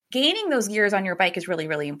Gaining those gears on your bike is really,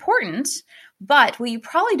 really important. But what you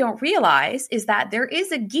probably don't realize is that there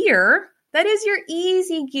is a gear that is your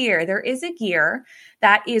easy gear. There is a gear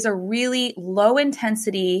that is a really low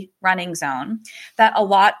intensity running zone that a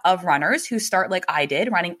lot of runners who start like I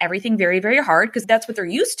did, running everything very, very hard, because that's what they're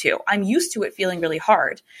used to. I'm used to it feeling really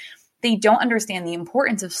hard. They don't understand the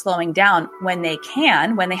importance of slowing down when they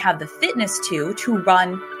can, when they have the fitness to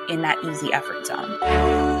run in that easy effort zone.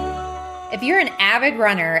 If you're an avid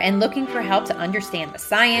runner and looking for help to understand the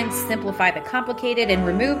science, simplify the complicated, and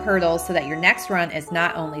remove hurdles so that your next run is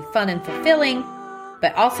not only fun and fulfilling,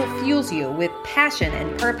 but also fuels you with passion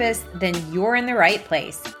and purpose, then you're in the right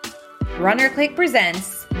place. Runner Click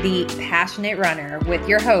presents The Passionate Runner with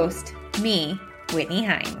your host, me, Whitney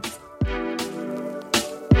Hines.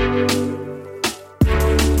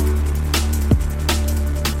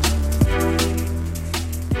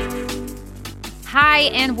 Hi,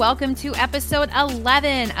 and welcome to episode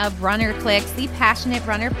 11 of Runner Clicks, the Passionate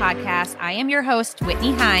Runner podcast. I am your host,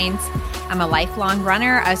 Whitney Hines. I'm a lifelong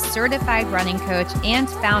runner, a certified running coach, and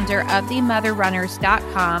founder of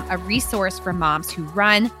themotherrunners.com, a resource for moms who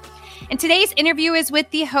run. And today's interview is with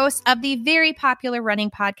the host of the very popular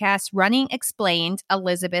running podcast, Running Explained,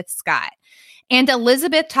 Elisabeth Scott. And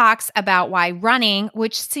Elisabeth talks about why running,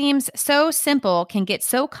 which seems so simple, can get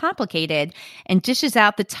so complicated, and dishes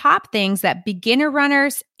out the top things that beginner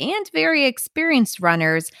runners and very experienced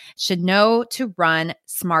runners should know to run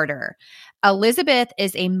smarter. Elisabeth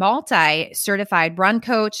is a multi-certified run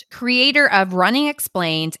coach, creator of Running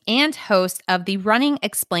Explained, and host of the Running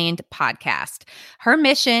Explained podcast. Her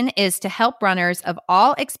mission is to help runners of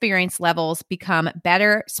all experience levels become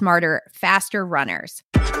better, smarter, faster runners.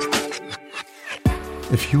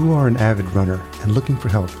 If you are an avid runner and looking for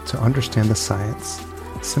help to understand the science,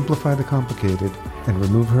 simplify the complicated, and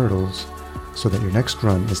remove hurdles so that your next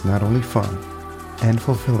run is not only fun and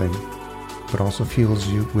fulfilling, but also fuels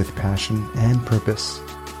you with passion and purpose,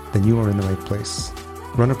 then you are in the right place.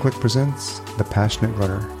 Runner Click presents The Passionate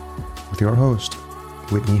Runner with your host,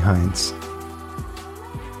 Whitney Hines.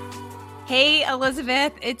 Hey,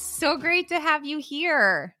 Elisabeth, it's so great to have you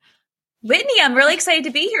here. Whitney, I'm really excited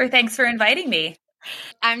to be here. Thanks for inviting me.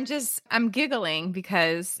 I'm giggling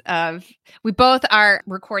because we both are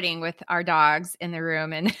recording with our dogs in the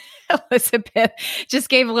room, and Elisabeth just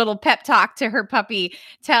gave a little pep talk to her puppy,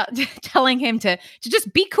 telling him to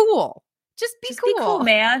just be cool. Just be cool,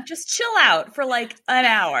 man. Just chill out for like an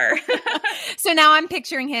hour. So now I'm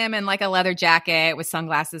picturing him in like a leather jacket with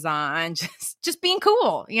sunglasses on, just being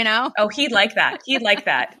cool, you know? Oh, he'd like that. He's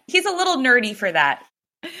a little nerdy for that.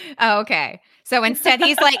 Oh, okay. So instead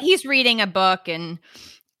he's reading a book and,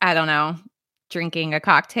 I don't know, drinking a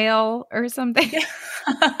cocktail or something.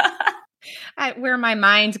 Where my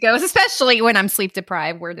mind goes, especially when I'm sleep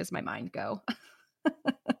deprived, where does my mind go?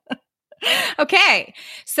 Okay.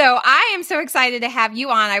 So I am so excited to have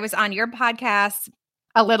you on. I was on your podcast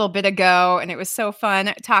a little bit ago, and it was so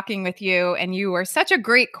fun talking with you, and you were such a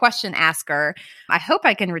great question asker. I hope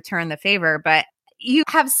I can return the favor, but you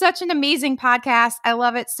have such an amazing podcast. I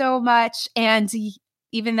love it so much. And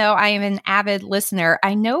even though I am an avid listener,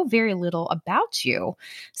 I know very little about you.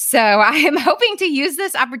 So I am hoping to use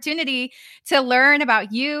this opportunity to learn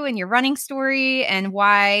about you and your running story and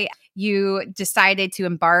why you decided to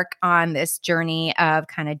embark on this journey of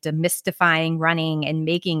kind of demystifying running and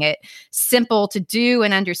making it simple to do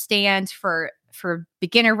and understand for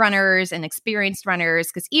beginner runners and experienced runners,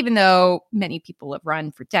 because even though many people have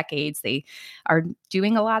run for decades, they are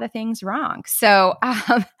doing a lot of things wrong. So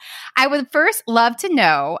I would first love to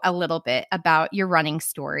know a little bit about your running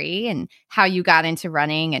story and how you got into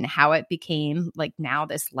running and how it became like now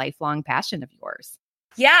this lifelong passion of yours.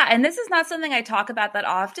 Yeah, and this is not something I talk about that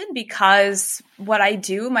often because what I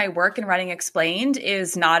do, my work in Running Explained,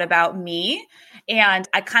 is not about me, and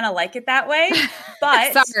I kind of like it that way.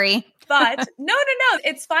 But sorry. But no,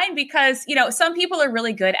 it's fine because, some people are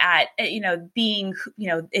really good at, being,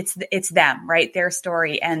 it's them, right? Their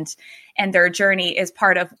story and their journey is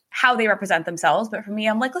part of how they represent themselves. But for me,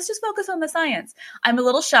 I'm like, let's just focus on the science. I'm a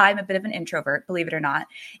little shy. I'm a bit of an introvert, believe it or not.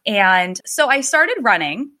 And so I started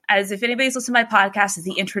running, as if anybody's listened to my podcast, as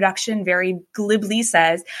the introduction very glibly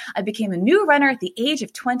says, I became a new runner at the age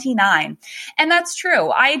of 29. And that's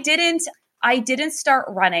true. I didn't start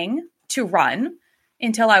running to run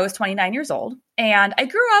until I was 29 years old. And I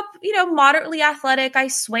grew up, moderately athletic. I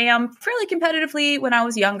swam fairly competitively when I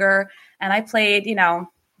was younger. And I played,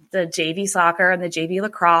 the JV soccer and the JV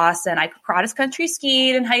lacrosse. And I cross country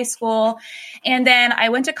skied in high school. And then I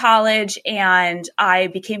went to college and I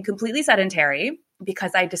became completely sedentary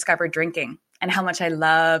because I discovered drinking. and how much I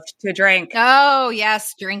loved to drink. Oh,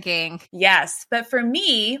 yes, drinking. Yes. But for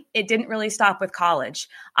me, it didn't really stop with college.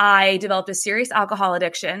 I developed a serious alcohol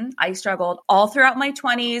addiction. I struggled all throughout my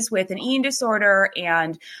 20s with an eating disorder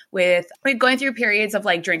and with going through periods of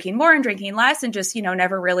like drinking more and drinking less and just,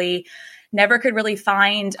 never could really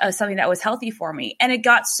find something that was healthy for me. And it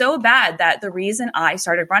got so bad that the reason I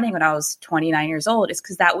started running when I was 29 years old is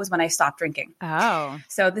because that was when I stopped drinking. Oh.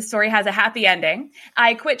 So this story has a happy ending.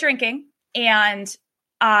 I quit drinking and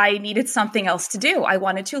I needed something else to do. I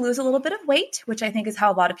wanted to lose a little bit of weight, which I think is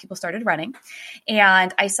how a lot of people started running.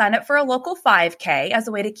 And I signed up for a local 5K as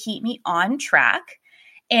a way to keep me on track.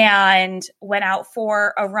 And went out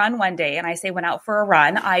for a run one day. And I say went out for a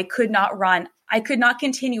run. I could not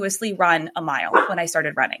continuously run a mile when I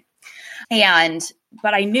started running.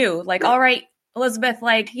 But I knew like, all right, Elisabeth,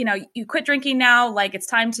 like, you quit drinking now. Like it's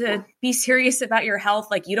time to be serious about your health.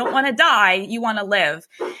 Like you don't want to die. You want to live.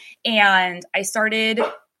 And I started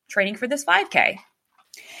training for this 5K.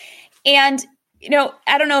 And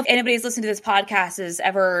I don't know if anybody's listened to this podcast has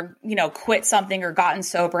ever, quit something or gotten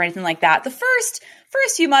sober or anything like that. The first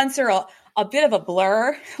few months are a bit of a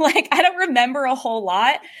blur. Like I don't remember a whole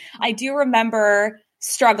lot. I do remember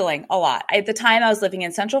struggling a lot. At the time I was living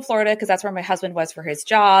in Central Florida because that's where my husband was for his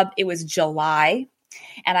job. It was July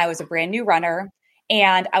and I was a brand new runner.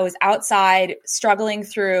 And I was outside struggling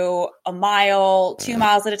through a mile, 2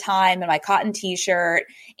 miles at a time in my cotton t-shirt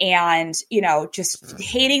and, just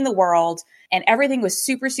hating the world. And everything was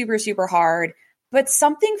super, super, super hard. But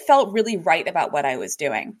something felt really right about what I was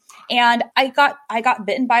doing. And I got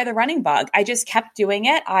bitten by the running bug. I just kept doing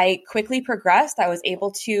it. I quickly progressed. I was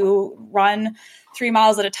able to run 3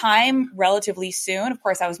 miles at a time relatively soon. Of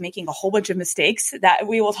course, I was making a whole bunch of mistakes that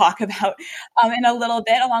we will talk about in a little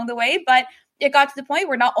bit along the way. But it got to the point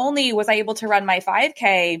where not only was I able to run my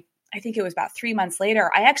 5K, I think it was about 3 months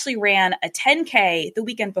later, I actually ran a 10K the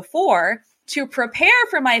weekend before to prepare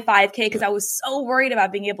for my 5K because I was so worried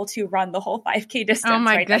about being able to run the whole 5K distance. Oh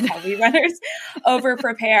my right? goodness. That's how we runners over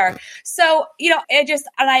prepare. So,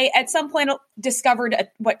 I at some point discovered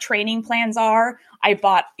what training plans are. I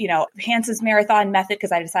bought, Hans's marathon method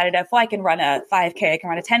because I decided if I can run a 5K, I can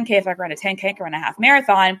run a 10K. If I can run a 10K, I can run a half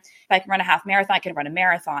marathon. If I can run a half marathon, I can run a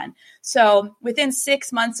marathon. So within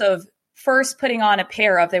 6 months of first putting on a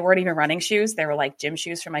pair of, they weren't even running shoes. They were like gym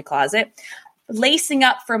shoes from my closet. Lacing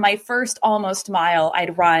up for my first almost mile,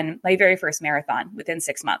 I'd run my very first marathon within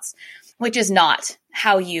 6 months, which is not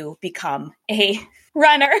how you become a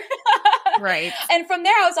runner. Right. And from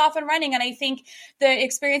there, I was off and running. And I think the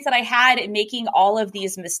experience that I had in making all of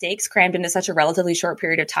these mistakes crammed into such a relatively short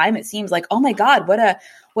period of time, it seems like, oh my God,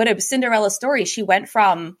 what a Cinderella story. She went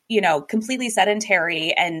from, completely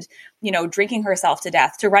sedentary and, drinking herself to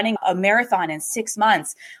death to running a marathon in 6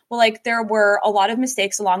 months. Well, like there were a lot of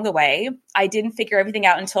mistakes along the way. I didn't figure everything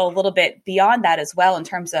out until a little bit beyond that as well in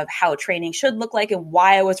terms of how training should look like and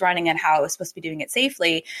why I was running and how I was supposed to be doing it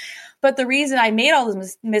safely. But the reason I made all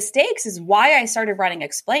those mistakes is why I started running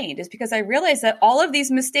Explained is because I realized that all of these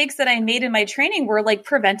mistakes that I made in my training were like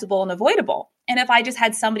preventable and avoidable. And if I just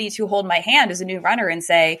had somebody to hold my hand as a new runner and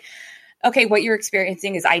say, okay, what you're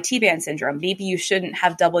experiencing is IT band syndrome. Maybe you shouldn't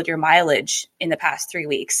have doubled your mileage in the past 3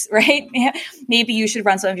 weeks, right? Maybe you should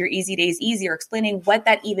run some of your easy days easier, explaining what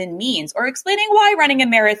that even means or explaining why running a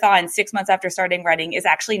marathon 6 months after starting running is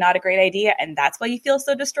actually not a great idea. And that's why you feel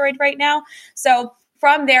so destroyed right now. So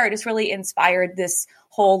from there, it just really inspired this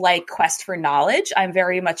whole like quest for knowledge. I'm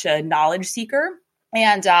very much a knowledge seeker.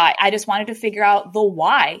 And I just wanted to figure out the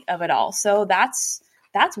why of it all. So that's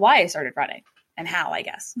why I started running and how, I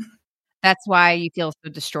guess. That's why you feel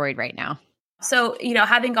so destroyed right now. So,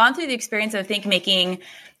 having gone through the experience of making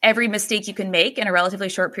every mistake you can make in a relatively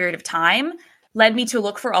short period of time led me to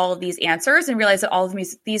look for all of these answers and realize that all of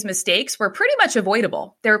these mistakes were pretty much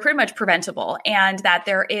avoidable. They were pretty much preventable, and that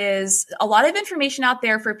there is a lot of information out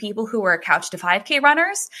there for people who are couch to 5K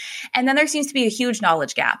runners. And then there seems to be a huge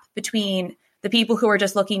knowledge gap between the people who are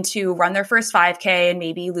just looking to run their first 5K and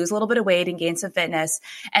maybe lose a little bit of weight and gain some fitness.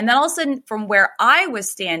 And then all of a sudden, from where I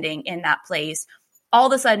was standing in that place, all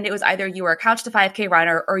of a sudden it was either you were a couch to 5K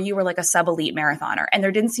runner or you were like a sub-elite marathoner. And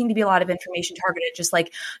there didn't seem to be a lot of information targeted, just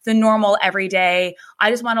like the normal everyday,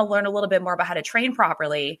 I just want to learn a little bit more about how to train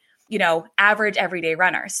properly, average everyday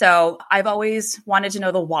runner. So I've always wanted to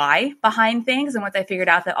know the why behind things. And once I figured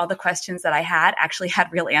out that all the questions that I had actually had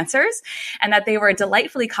real answers and that they were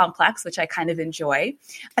delightfully complex, which I kind of enjoy.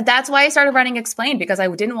 But that's why I started running Explained, because I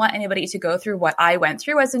didn't want anybody to go through what I went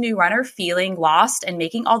through as a new runner, feeling lost and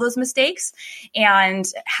making all those mistakes. And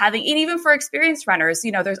even for experienced runners,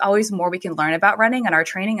 there's always more we can learn about running and our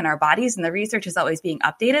training and our bodies, and the research is always being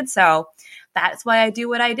updated. So that's why I do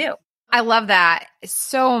what I do. I love that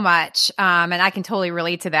so much. And I can totally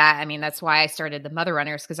relate to that. I mean, that's why I started the Mother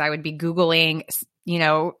Runners, because I would be Googling,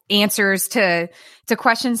 answers to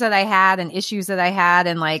questions that I had and issues that I had,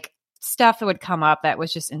 and like stuff that would come up that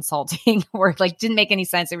was just insulting or like didn't make any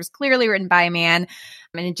sense. It was clearly written by a man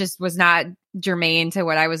and it just was not germane to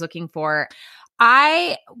what I was looking for.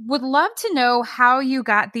 I would love to know how you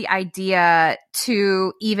got the idea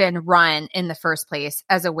to even run in the first place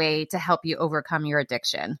as a way to help you overcome your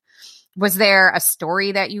addiction. Was there a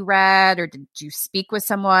story that you read, or did you speak with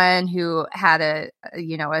someone who had a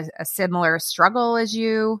similar struggle as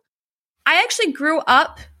you? I actually grew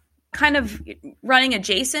up kind of running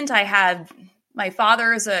adjacent. My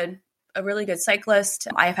father is a really good cyclist.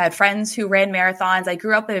 I've had friends who ran marathons. I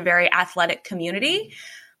grew up in a very athletic community,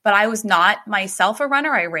 but I was not myself a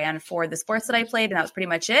runner. I ran for the sports that I played, and that was pretty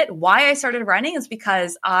much it. Why I started running is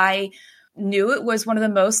because I knew it was one of the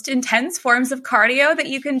most intense forms of cardio that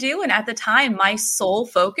you can do. And at the time, my sole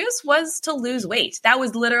focus was to lose weight. That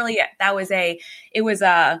was literally it.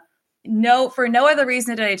 For no other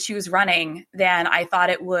reason did I choose running than I thought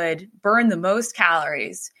it would burn the most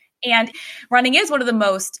calories. And running is one of the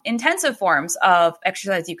most intensive forms of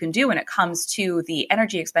exercise you can do when it comes to the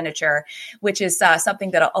energy expenditure, which is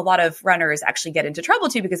something that a lot of runners actually get into trouble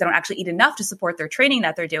to because they don't actually eat enough to support their training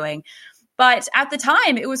that they're doing. But at the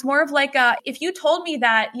time, it was more of like, if you told me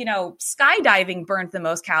that, skydiving burned the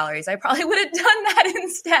most calories, I probably would have done that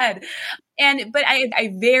instead. But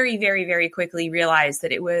I very, very, very quickly realized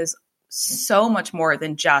that it was so much more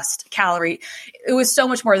than just calorie. It was so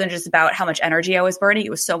much more than just about how much energy I was burning. It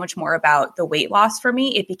was so much more about the weight loss for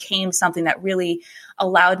me. It became something that really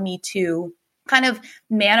allowed me to kind of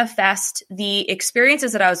manifest the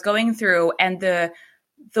experiences that I was going through and the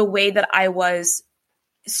way that I was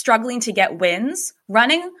struggling to get wins.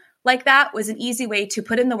 Running like that was an easy way to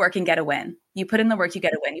put in the work and get a win. You put in the work, you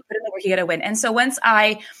get a win. You put in the work, you get a win. And so once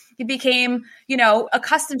I became,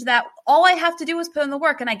 accustomed to that, all I have to do is put in the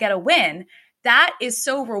work and I get a win. That is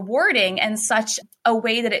so rewarding and such a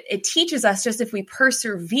way that it teaches us just if we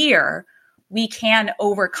persevere, we can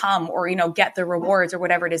overcome or, get the rewards or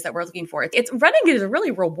whatever it is that we're looking for. Running is a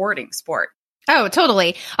really rewarding sport. Oh,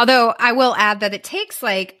 totally. Although I will add that it takes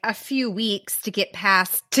like a few weeks to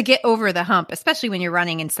get over the hump, especially when you're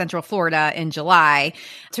running in Central Florida in July,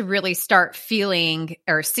 to really start feeling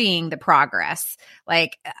or seeing the progress.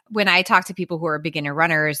 Like when I talk to people who are beginner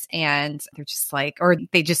runners and they're just like, or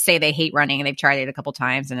they just say they hate running and they've tried it a couple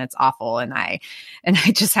times and it's awful. And I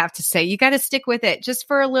just have to say, you got to stick with it just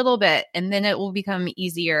for a little bit and then it will become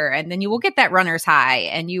easier. And then you will get that runner's high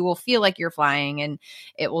and you will feel like you're flying and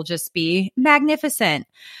it will just be magnificent.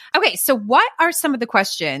 Okay. So what are some of the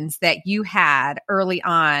questions that you had early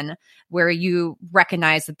on where you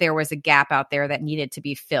recognized that there was a gap out there that needed to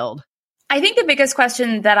be filled? I think the biggest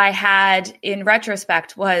question that I had in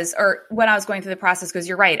retrospect was, or when I was going through the process, because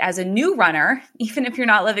you're right, as a new runner, even if you're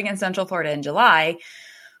not living in Central Florida in July,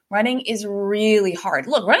 running is really hard.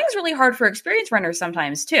 Look, running is really hard for experienced runners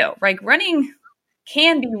sometimes too. Like running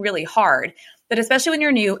can be really hard, but especially when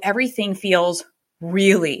you're new, everything feels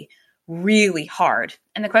really, really hard.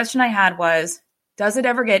 And the question I had was, does it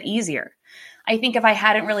ever get easier? I think if I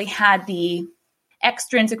hadn't really had the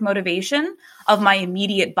extrinsic motivation of my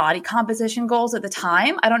immediate body composition goals at the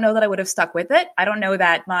time, I don't know that I would have stuck with it. I don't know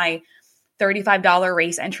that my $35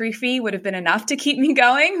 race entry fee would have been enough to keep me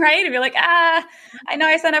going, right? I'd be like, I know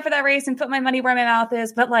I signed up for that race and put my money where my mouth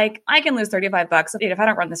is, but like I can lose $35 if I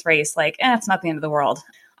don't run this race. Like, it's not the end of the world.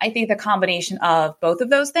 I think the combination of both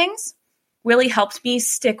of those things really helped me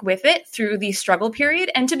stick with it through the struggle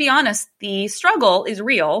period. And to be honest, the struggle is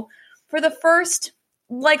real for the first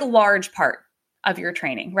large part of your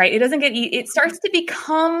training, right? It starts to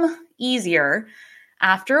become easier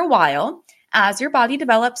after a while as your body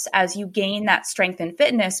develops, as you gain that strength and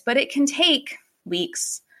fitness, but it can take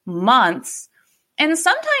weeks, months, and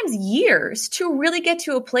sometimes years to really get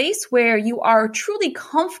to a place where you are truly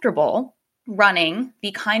comfortable running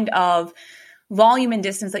the kind of volume and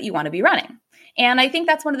distance that you want to be running. And I think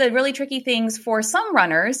that's one of the really tricky things for some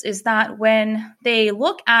runners is that when they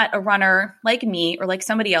look at a runner like me or like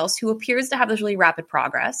somebody else who appears to have this really rapid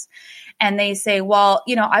progress and they say, well,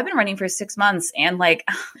 I've been running for 6 months and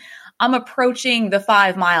I'm approaching the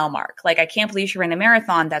 5-mile mark. I can't believe she ran a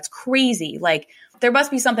marathon. That's crazy. There must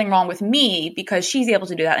be something wrong with me because she's able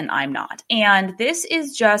to do that and I'm not. And this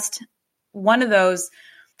is just one of those,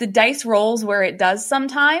 the dice rolls where it does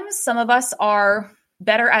sometimes. Some of us are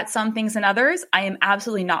better at some things than others. I am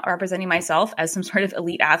absolutely not representing myself as some sort of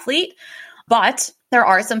elite athlete. But there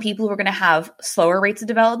are some people who are going to have slower rates of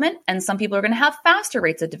development and some people are going to have faster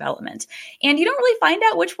rates of development. And you don't really find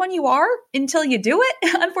out which one you are until you do it.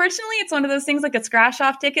 Unfortunately, it's one of those things like a scratch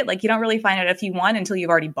off ticket. Like you don't really find out if you won until you've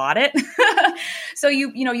already bought it. So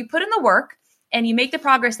you put in the work and you make the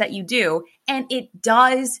progress that you do, and it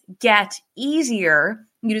does get easier.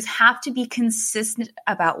 You just have to be consistent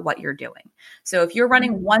about what you're doing. So if you're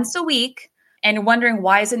running once a week and you're wondering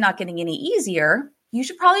why is it not getting any easier, you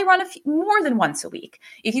should probably run more than once a week.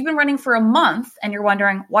 If you've been running for a month and you're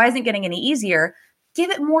wondering why isn't it getting any easier, give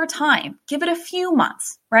it more time. Give it a few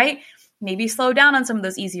months, right? Maybe slow down on some of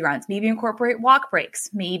those easy runs. Maybe incorporate walk breaks.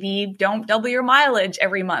 Maybe don't double your mileage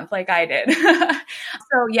every month like I did.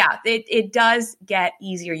 So yeah, it does get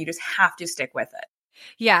easier. You just have to stick with it.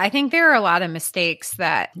 Yeah, I think there are a lot of mistakes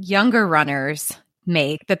that younger runners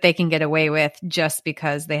make that they can get away with just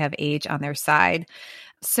because they have age on their side.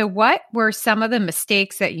 So what were some of the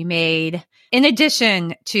mistakes that you made in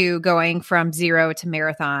addition to going from 0 to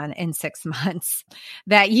marathon in 6 months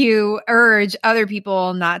that you urge other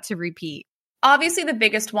people not to repeat? Obviously, the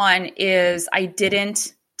biggest one is I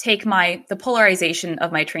didn't take the polarization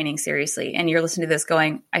of my training seriously. And you're listening to this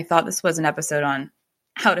going, I thought this was an episode on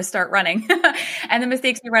how to start running and the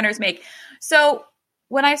mistakes new runners make. So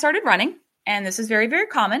when I started running, and this is very, very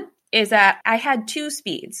common, is that I had two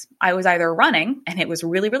speeds. I was either running and it was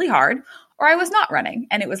really, really hard, or I was not running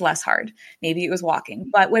and it was less hard. Maybe it was walking.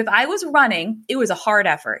 But if I was running, it was a hard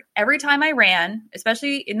effort. Every time I ran,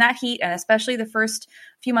 especially in that heat and especially the first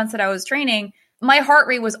few months that I was training, my heart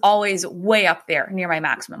rate was always way up there near my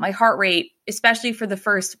maximum. My heart rate, especially for the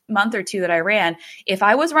first month or two that I ran, if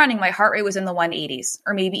I was running, my heart rate was in the 180s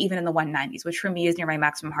or maybe even in the 190s, which for me is near my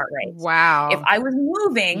maximum heart rate. Wow. If I was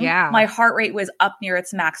moving, my heart rate was up near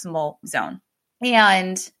its maximal zone.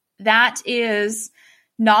 And that is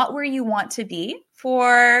not where you want to be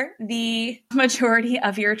for the majority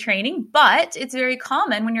of your training, but it's very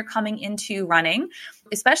common when you're coming into running,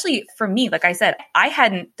 especially for me. Like I said, I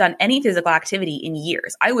hadn't done any physical activity in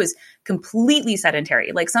years. I was completely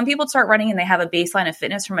sedentary. Like some people start running and they have a baseline of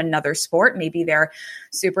fitness from another sport. Maybe they're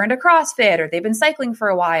super into CrossFit or they've been cycling for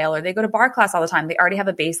a while or they go to bar class all the time. They already have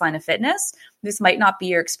a baseline of fitness. This might not be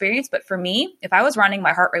your experience, but for me, if I was running,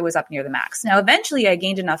 my heart rate was up near the max. Now, eventually I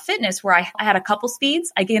gained enough fitness where I had a couple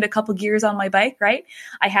speeds. I gained a couple gears on my bike, right?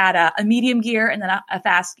 I had a medium gear and then a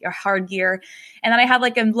fast or hard gear. And then I had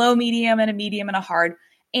like a low medium and a hard.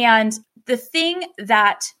 And the thing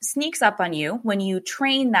that sneaks up on you when you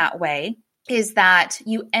train that way is that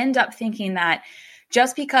you end up thinking that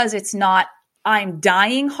just because it's not, I'm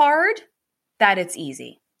dying hard, that it's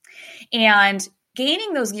easy. And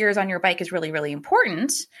gaining those gears on your bike is really, really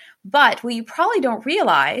important. But what you probably don't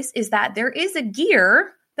realize is that there is a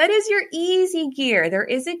gear that is your easy gear. There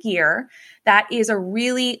is a gear that is a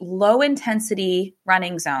really low intensity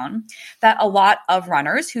running zone that a lot of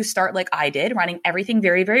runners who start like I did, running everything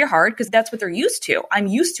very, very hard, because that's what they're used to. I'm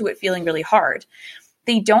used to it feeling really hard.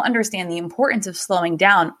 They don't understand the importance of slowing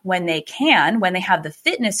down when they have the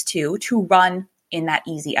fitness to run in that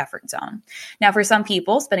easy effort zone. Now, for some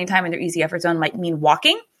people, spending time in their easy effort zone might mean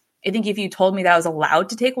walking. I think if you told me that I was allowed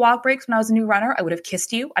to take walk breaks when I was a new runner, I would have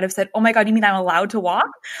kissed you. I'd have said, oh my God, you mean I'm allowed to walk?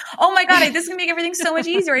 Oh my God, this is going to make everything so much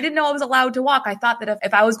easier. I didn't know I was allowed to walk. I thought that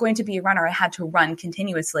if I was going to be a runner, I had to run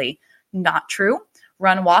continuously. Not true.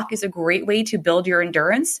 Run, walk is a great way to build your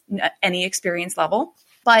endurance, any experience level.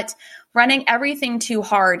 But running everything too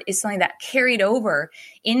hard is something that carried over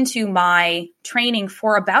into my training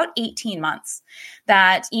for about 18 months.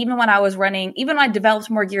 That even when I was running, even when I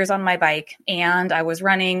developed more gears on my bike and I was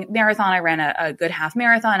running marathon, I ran a good half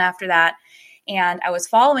marathon after that. And I was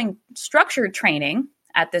following structured training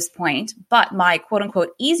at this point, but my quote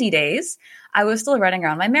unquote easy days, I was still running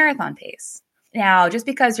around my marathon pace. Now, just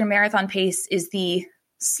because your marathon pace is the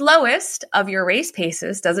slowest of your race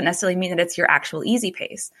paces doesn't necessarily mean that it's your actual easy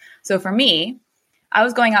pace. So for me, I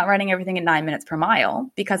was going out running everything at 9 minutes per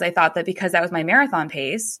mile because I thought that because that was my marathon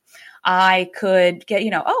pace, I could get,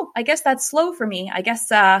 I guess that's slow for me. I guess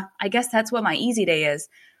that's what my easy day is.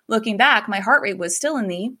 Looking back, my heart rate was still in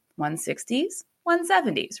the 160s,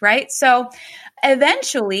 170s, right? So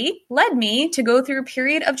eventually led me to go through a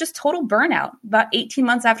period of just total burnout. About 18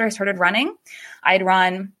 months after I started running, I'd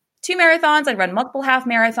run 2 marathons, I'd run multiple half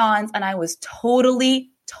marathons, and I was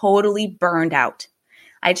totally burned out.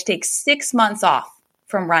 I had to take 6 months off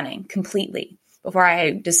from running completely before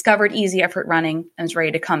I discovered easy effort running and was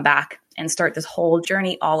ready to come back and start this whole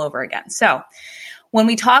journey all over again. So when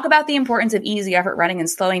we talk about the importance of easy effort running and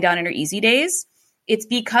slowing down in your easy days, it's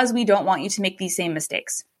because we don't want you to make these same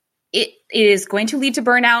mistakes. It is going to lead to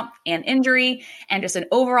burnout and injury and just an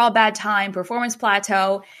overall bad time, performance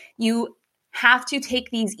plateau. You have to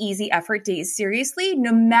take these easy effort days seriously,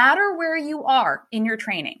 no matter where you are in your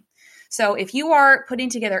training. So if you are putting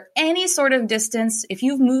together any sort of distance, if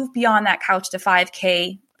you've moved beyond that couch to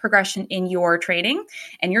 5K progression in your training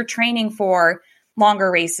and you're training for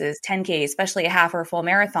longer races, 10K, especially a half or a full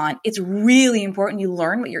marathon, it's really important you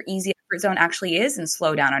learn what your easy effort zone actually is and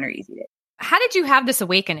slow down on your easy day. How did you have this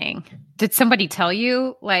awakening? Did somebody tell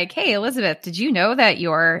you like, hey, Elisabeth, did you know that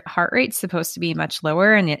your heart rate's supposed to be much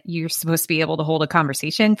lower and you're supposed to be able to hold a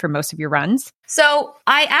conversation for most of your runs? So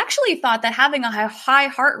I actually thought that having a high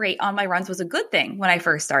heart rate on my runs was a good thing when I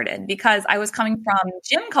first started, because I was coming from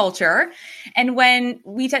gym culture. And when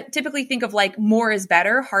we typically think of like more is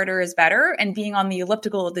better, harder is better, and being on the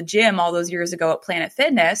elliptical at the gym all those years ago at Planet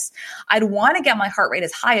Fitness, I'd want to get my heart rate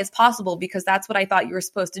as high as possible because that's what I thought you were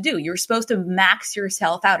supposed to do. You were supposed to max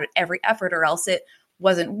yourself out at every effort, or else it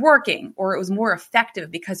wasn't working, or it was more effective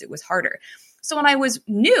because it was harder. So when I was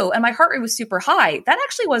new and my heart rate was super high, that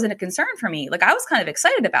actually wasn't a concern for me. Like I was kind of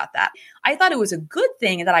excited about that. I thought it was a good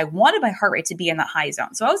thing that I wanted my heart rate to be in the high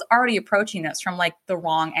zone. So I was already approaching this from like the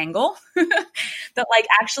wrong angle. That like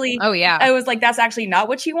actually, oh yeah, I was like, that's actually not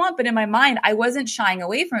what you want. But in my mind, I wasn't shying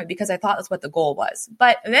away from it because I thought that's what the goal was.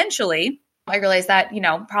 But eventually I realized that,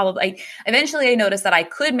 eventually I noticed that I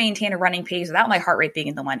could maintain a running pace without my heart rate being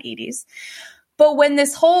in the 180s. But when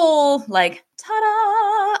this whole like,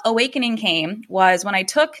 ta-da, awakening came was when I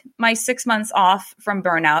took my 6 months off from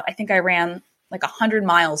burnout. I think I ran like 100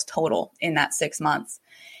 miles total in that 6 months.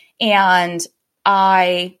 And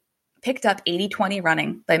I picked up 80-20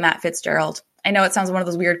 running by Matt Fitzgerald. I know it sounds one of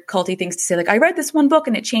those weird culty things to say, like, I read this one book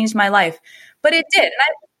and it changed my life. But it did.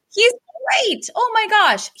 And he's great. Oh my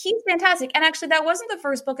gosh, he's fantastic. And actually, that wasn't the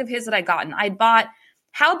first book of his that I'd gotten. I'd bought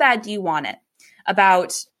How Bad Do You Want It? About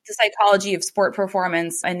the psychology of sport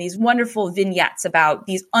performance and these wonderful vignettes about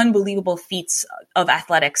these unbelievable feats of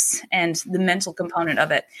athletics and the mental component of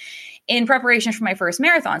it in preparation for my first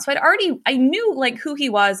marathon. So I knew like who he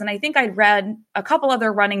was. And I think I'd read a couple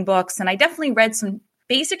other running books, and I definitely read some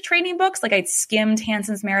basic training books. Like I'd skimmed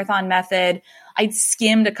Hanson's Marathon Method. I'd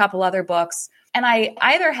skimmed a couple other books. And I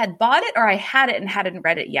either had bought it or I had it and hadn't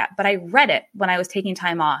read it yet. But I read it when I was taking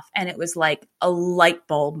time off. And it was like a light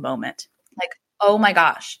bulb moment. Like, oh my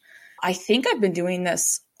gosh, I think I've been doing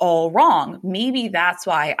this all wrong. Maybe that's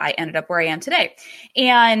why I ended up where I am today.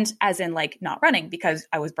 And as in like not running because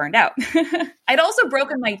I was burned out. I'd also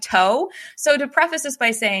broken my toe. So to preface this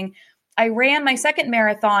by saying, I ran my second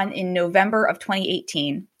marathon in November of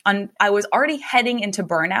 2018. I was already heading into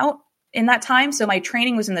burnout in that time. So my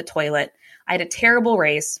training was in the toilet. I had a terrible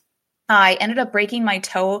race. I ended up breaking my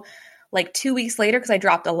toe like 2 weeks later because I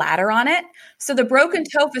dropped a ladder on it. So the broken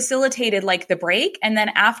toe facilitated like the break. And then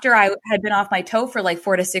after I had been off my toe for like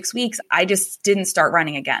 4 to 6 weeks, I just didn't start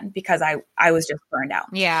running again because I was just burned out.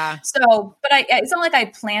 Yeah. So, but it's not like I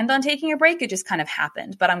planned on taking a break. It just kind of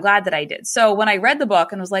happened, but I'm glad that I did. So when I read the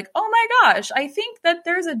book and was like, oh my gosh, I think that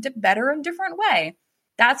there's a better and different way.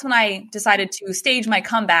 That's when I decided to stage my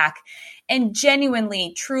comeback and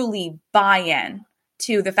genuinely, truly buy in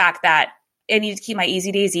to the fact that I needed to keep my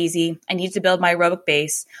easy days easy. I needed to build my aerobic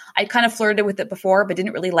base. I kind of flirted with it before, but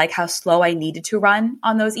didn't really like how slow I needed to run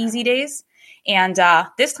on those easy days. And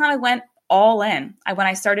this time I went all in. When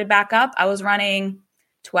I started back up, I was running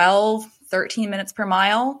 12, 13 minutes per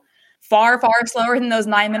mile, far, far slower than those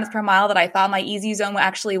 9 minutes per mile that I thought my easy zone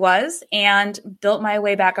actually was, and built my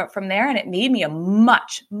way back up from there. And it made me a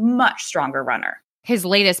much, much stronger runner. His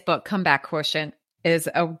latest book, Comeback Quotient, is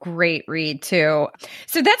a great read too.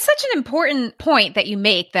 So that's such an important point that you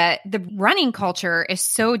make, that the running culture is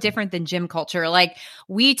so different than gym culture. Like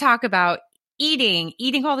we talk about eating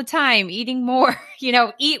all the time, eating more,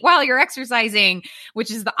 eat while you're exercising,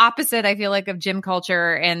 which is the opposite, I feel like, of gym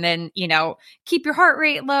culture. And then, keep your heart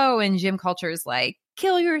rate low. And gym culture is like,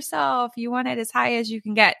 kill yourself. You want it as high as you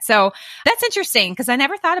can get. So that's interesting because I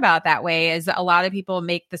never thought about it that way, as a lot of people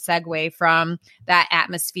make the segue from that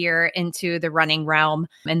atmosphere into the running realm.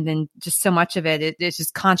 And then just so much of it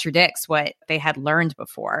just contradicts what they had learned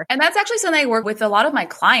before. And that's actually something I work with a lot of my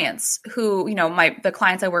clients who, the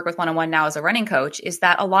clients I work with one-on-one now as a running coach, is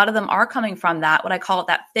that a lot of them are coming from that, what I call it,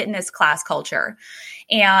 that fitness class culture.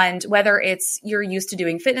 And whether it's you're used to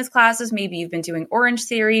doing fitness classes, maybe you've been doing Orange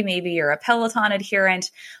Theory, maybe you're a Peloton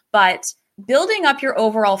adherent, but building up your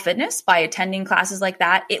overall fitness by attending classes like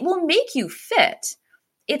that, it will make you fit.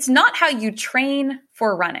 It's not how you train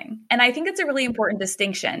for running. And I think it's a really important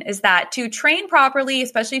distinction, is that to train properly,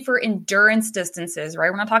 especially for endurance distances,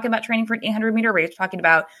 right? We're not talking about training for an 800-meter race. We're talking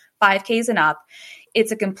about 5Ks and up.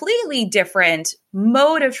 it's a completely different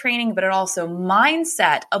mode of training, but it also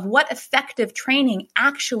mindset of what effective training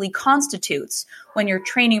actually constitutes when you're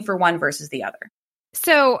training for one versus the other.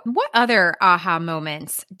 So what other aha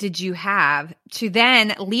moments did you have to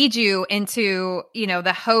then lead you into,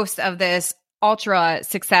 the host of this ultra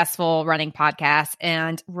successful running podcast,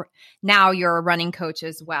 and now you're a running coach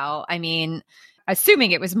as well? I mean,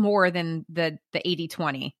 assuming it was more than the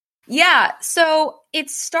 80-20. Yeah. So it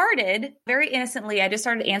started very innocently. I just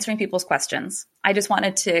started answering people's questions. I just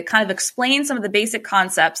wanted to kind of explain some of the basic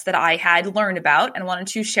concepts that I had learned about and wanted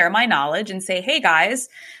to share my knowledge and say, hey guys,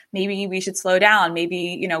 maybe we should slow down.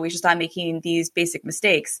 Maybe, we should stop making these basic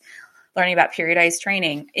mistakes, learning about periodized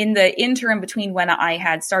training. In the interim between when I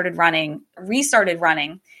had restarted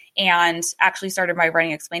running, and actually started my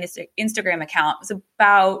Running Explained Instagram account, was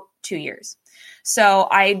about 2 years. So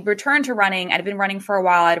I returned to running. I'd been running for a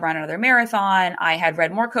while. I'd run another marathon. I had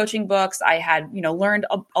read more coaching books. I had, learned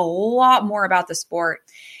a lot more about the sport,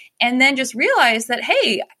 and then just realized that,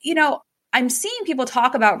 hey, I'm seeing people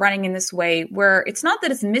talk about running in this way where it's not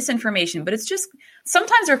that it's misinformation, but it's just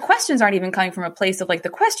sometimes their questions aren't even coming from a place of like the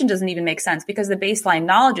question doesn't even make sense because the baseline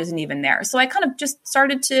knowledge isn't even there. So I kind of just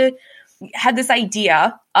started to had this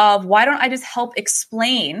idea of why don't I just help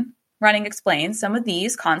Running Explains some of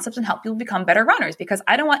these concepts and help people become better runners, because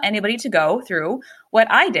I don't want anybody to go through what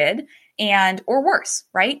I did or worse,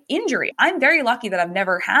 right? Injury. I'm very lucky that I've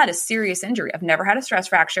never had a serious injury. I've never had a stress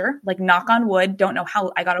fracture, like knock on wood. Don't know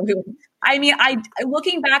how I got away with it. I mean,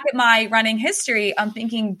 looking back at my running history, I'm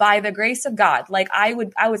thinking by the grace of God, like I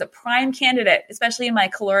was a prime candidate, especially in my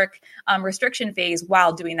caloric restriction phase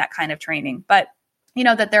while doing that kind of training. But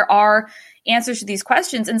that there are answers to these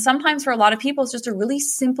questions. And sometimes for a lot of people, it's just a really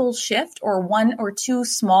simple shift or one or two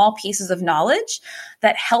small pieces of knowledge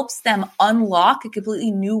that helps them unlock a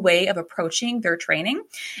completely new way of approaching their training.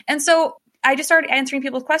 And so I just started answering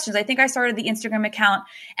people's questions. I think I started the Instagram account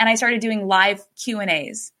and I started doing live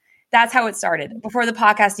Q&As. That's how it started. Before the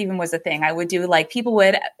podcast even was a thing, I would do people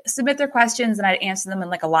would submit their questions and I'd answer them in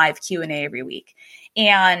like a live Q&A every week.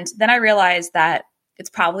 And then I realized that it's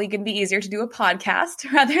probably going to be easier to do a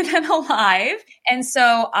podcast rather than a live. And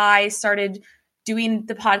so I started doing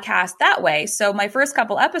the podcast that way. So my first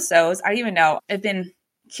couple episodes, I don't even know, I've been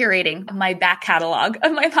curating my back catalog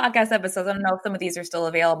of my podcast episodes. I don't know if some of these are still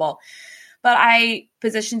available, but I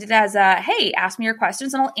positioned it as hey, ask me your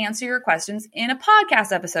questions and I'll answer your questions in a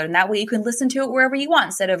podcast episode. And that way you can listen to it wherever you want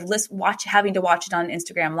instead of having to watch it on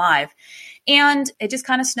Instagram Live. And it just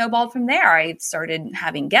kind of snowballed from there. I started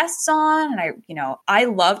having guests on and I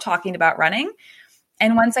love talking about running.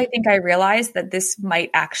 And once I think I realized that this might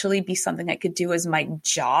actually be something I could do as my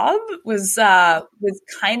job was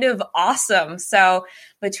kind of awesome. So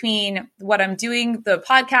between what I'm doing, the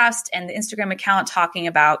podcast and the Instagram account talking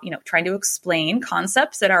about, trying to explain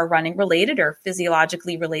concepts that are running related or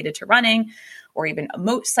physiologically related to running, or even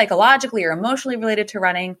psychologically or emotionally related to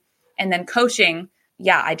running, and then coaching,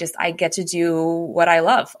 I get to do what I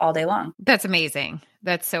love all day long. That's amazing.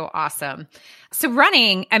 That's so awesome. So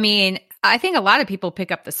running, I mean, I think a lot of people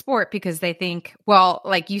pick up the sport because they think, well,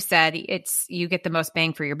 like you said, you get the most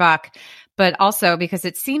bang for your buck, but also because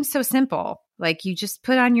it seems so simple. Like you just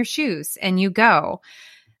put on your shoes and you go.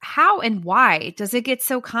 How and why does it get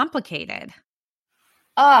so complicated?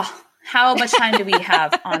 How much time do we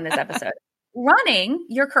have on this episode? Running,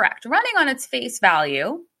 you're correct. Running on its face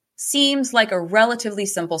value seems like a relatively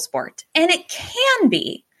simple sport. And it can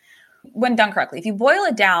be when done correctly. If you boil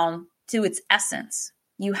it down to its essence,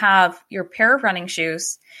 you have your pair of running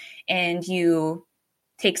shoes and you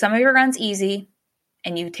take some of your runs easy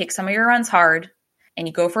and you take some of your runs hard and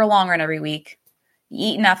you go for a long run every week.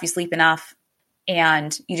 You eat enough, you sleep enough,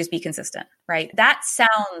 and you just be consistent, right? That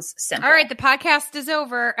sounds simple. All right, the podcast is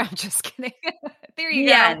over. I'm just kidding. There you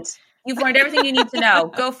go. End. You've learned everything you need to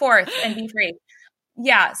know. Go forth and be free.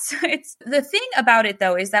 Yes. It's the thing about it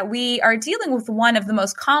though, is that we are dealing with one of the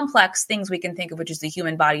most complex things we can think of, which is the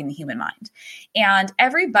human body and the human mind. And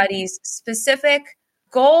everybody's specific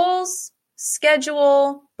goals,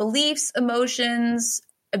 schedule, beliefs, emotions,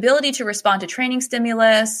 ability to respond to training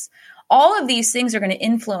stimulus, all of these things are going to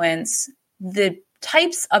influence the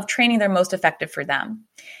types of training that are most effective for them.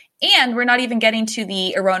 And we're not even getting to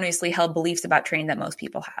the erroneously held beliefs about training that most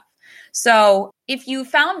people have. So if you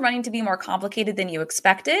found running to be more complicated than you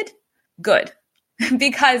expected, good.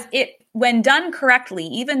 Because when done correctly,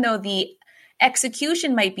 even though the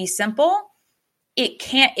execution might be simple,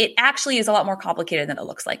 it actually is a lot more complicated than it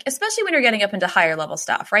looks like, especially when you're getting up into higher level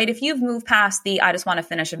stuff, right? If you've moved past the, I just want to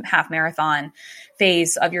finish a half marathon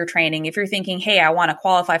phase of your training, if you're thinking, hey, I want to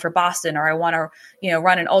qualify for Boston, or I want to,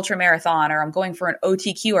 run an ultra marathon, or I'm going for an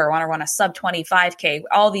OTQ, or I want to run a sub 25K,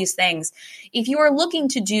 all these things. If you are looking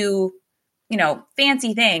to do,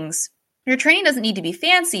 fancy things, your training doesn't need to be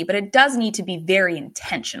fancy, but it does need to be very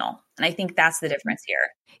intentional. And I think that's the difference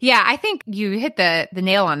here. Yeah, I think you hit the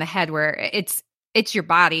nail on the head where it's your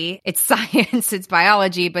body, it's science, it's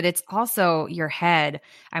biology, but it's also your head.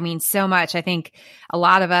 I mean, so much. I think a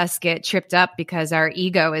lot of us get tripped up because our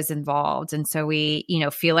ego is involved. And so we,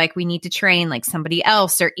 feel like we need to train like somebody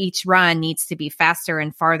else, or each run needs to be faster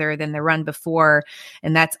and farther than the run before.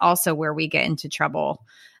 And that's also where we get into trouble.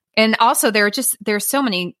 And also there's so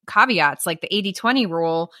many caveats, like the 80-20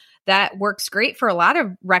 rule that works great for a lot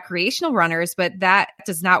of recreational runners, but that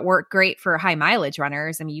does not work great for high mileage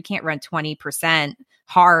runners. I mean, you can't run 20%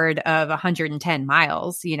 hard of 110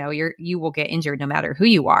 miles. You will get injured no matter who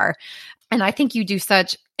you are. And I think you do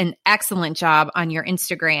such an excellent job on your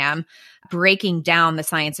Instagram breaking down the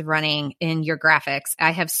science of running in your graphics.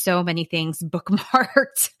 I have so many things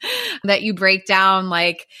bookmarked that you break down,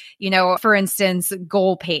 like, for instance,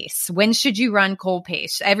 goal pace. When should you run goal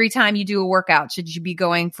pace? Every time you do a workout, should you be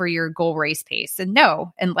going for your goal race pace? And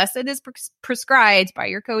no, unless it is prescribed by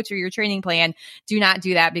your coach or your training plan, do not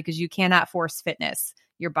do that, because you cannot force fitness.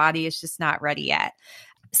 Your body is just not ready yet.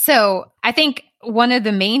 So I think one of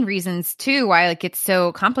the main reasons too why it gets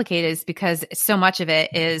so complicated is because so much of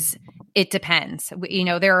it depends.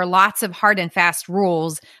 There are lots of hard and fast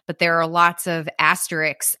rules, but there are lots of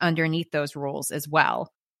asterisks underneath those rules as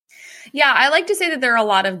well. Yeah, I like to say that there are a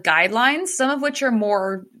lot of guidelines, some of which are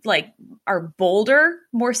more are bolder,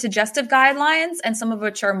 more suggestive guidelines, and some of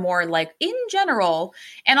which are more like in general.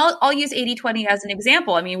 And I'll use 80-20 as an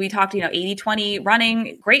example. I mean, we talked, 80-20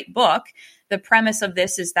 running, great book. The premise of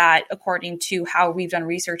this is that, according to how we've done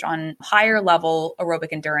research on higher level aerobic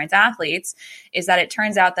endurance athletes, is that it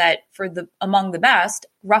turns out that among the best,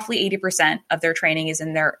 roughly 80% of their training is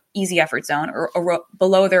in their easy effort zone or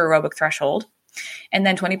below their aerobic threshold. And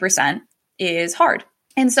then 20% is hard.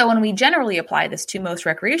 And so when we generally apply this to most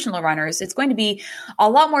recreational runners, it's going to be a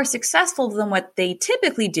lot more successful than what they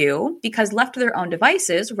typically do, because left to their own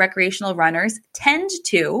devices, recreational runners tend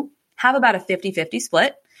to have about a 50-50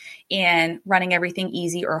 split in running everything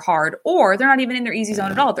easy or hard, or they're not even in their easy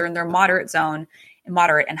zone at all. They're in their moderate zone,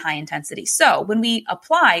 moderate and high intensity. So when we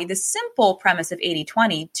apply the simple premise of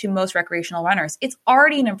 80-20 to most recreational runners, it's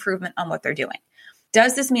already an improvement on what they're doing.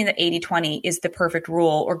 Does this mean that 80-20 is the perfect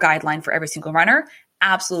rule or guideline for every single runner?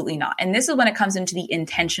 Absolutely not. And this is when it comes into the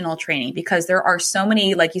intentional training, because there are so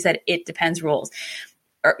many, like you said, it depends rules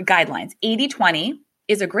or guidelines. 80-20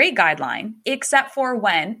 is a great guideline, except for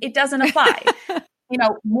when it doesn't apply.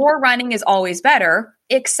 More running is always better,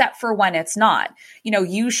 except for when it's not.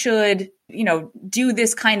 You should, do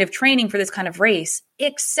this kind of training for this kind of race,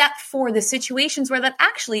 except for the situations where that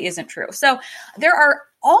actually isn't true. So there are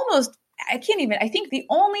I think the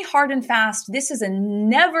only hard and fast, this is a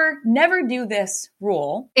never do this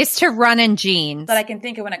rule. Is to run in jeans. That I can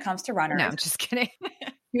think of when it comes to runners. No, I'm just kidding.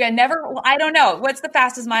 I don't know. What's the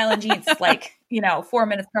fastest mile in jeans? 4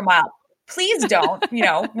 minutes per mile. Please don't,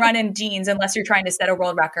 run in jeans unless you're trying to set a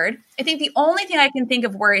world record. I think the only thing I can think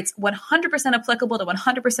of where it's 100% applicable to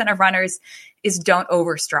 100% of runners is don't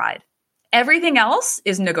overstride. Everything else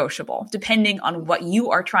is negotiable depending on what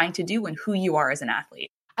you are trying to do and who you are as an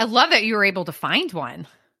athlete. I love that you were able to find one.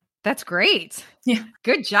 That's great. Yeah.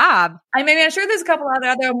 Good job. I mean, I'm sure there's a couple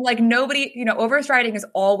out there. I'm like, nobody, overstriding is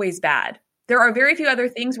always bad. There are very few other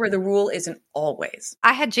things where the rule isn't always.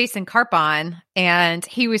 I had Jason Karp on, and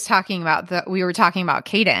he was talking about we were talking about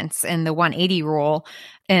cadence and the 180 rule.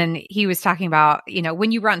 And he was talking about,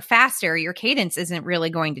 when you run faster, your cadence isn't really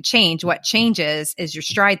going to change. What changes is your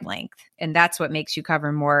stride length. And that's what makes you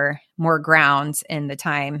cover more ground in the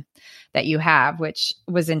time that you have, which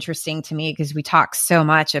was interesting to me because we talk so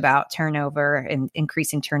much about turnover and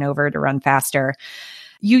increasing turnover to run faster.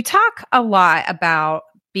 You talk a lot about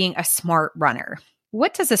being a smart runner.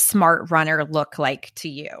 What does a smart runner look like to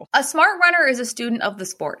you? A smart runner is a student of the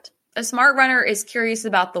sport. A smart runner is curious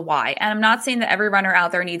about the why. And I'm not saying that every runner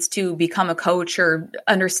out there needs to become a coach or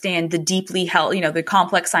understand the deeply held, the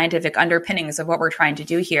complex scientific underpinnings of what we're trying to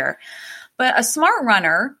do here. But a smart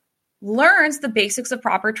runner learns the basics of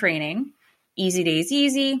proper training. Easy days,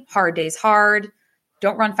 easy. Hard days, hard.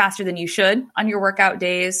 Don't run faster than you should on your workout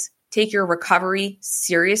days. Take your recovery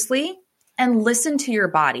seriously and listen to your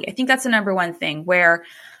body. I think that's the number one thing where,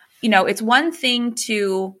 it's one thing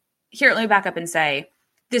to, here, let me back up and say,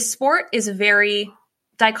 this sport is very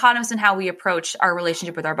dichotomous in how we approach our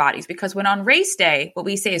relationship with our bodies. Because when on race day, what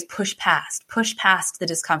we say is push past the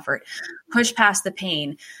discomfort, push past the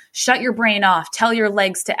pain, shut your brain off, tell your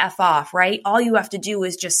legs to F off, right? All you have to do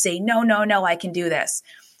is just say, no, I can do this.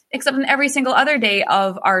 Except in every single other day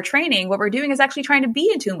of our training, what we're doing is actually trying to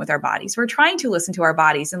be in tune with our bodies. We're trying to listen to our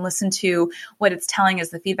bodies and listen to what it's telling us,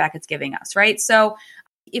 the feedback it's giving us, right? So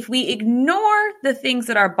if we ignore the things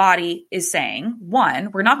that our body is saying,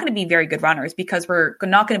 one, we're not going to be very good runners because we're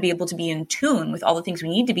not going to be able to be in tune with all the things we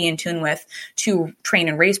need to be in tune with to train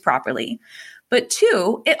and race properly. But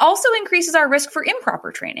two, it also increases our risk for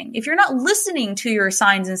improper training. If you're not listening to your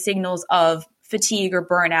signs and signals of fatigue or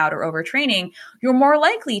burnout or overtraining, you're more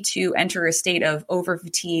likely to enter a state of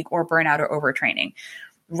overfatigue or burnout or overtraining.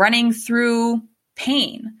 Running through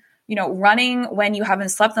pain, running when you haven't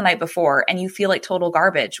slept the night before and you feel like total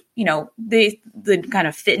garbage, the kind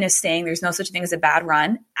of fitness saying there's no such thing as a bad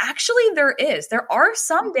run. Actually, there is. There are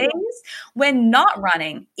some days when not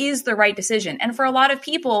running is the right decision. And for a lot of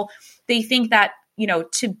people, they think that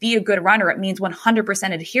to be a good runner, it means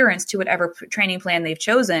 100% adherence to whatever training plan they've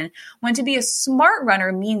chosen. When to be a smart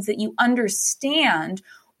runner means that you understand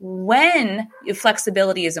when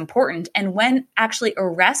flexibility is important and when actually a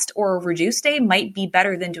rest or a reduced day might be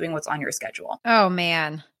better than doing what's on your schedule. Oh,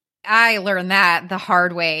 man. I learned that the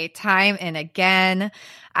hard way time and again.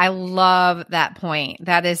 I love that point.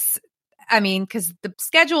 That is, because the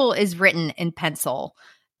schedule is written in pencil.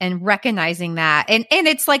 And recognizing that. And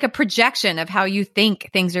it's like a projection of how you think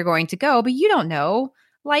things are going to go, but you don't know.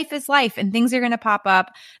 Life is life and things are going to pop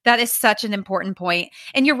up. That is such an important point.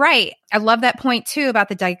 And you're right. I love that point too about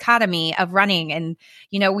the dichotomy of running. And,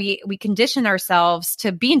 we condition ourselves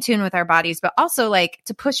to be in tune with our bodies, but also like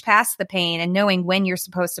to push past the pain and knowing when you're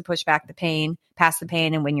supposed to push back the pain, past the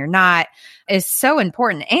pain, and when you're not is so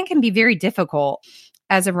important and can be very difficult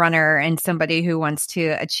as a runner and somebody who wants to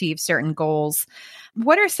achieve certain goals.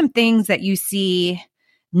 What are some things that you see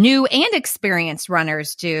new and experienced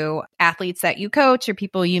runners do, athletes that you coach or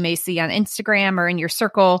people you may see on Instagram or in your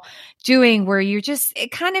circle doing where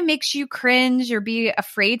it kind of makes you cringe or be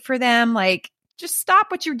afraid for them? Like, just stop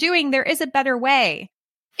what you're doing. There is a better way.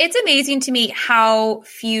 It's amazing to me how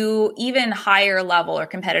few, even higher level or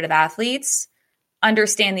competitive athletes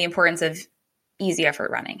understand the importance of easy effort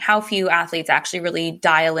running. How few athletes actually really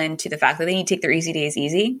dial into the fact that they need to take their easy days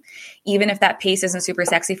easy, even if that pace isn't super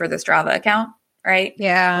sexy for the Strava account, right?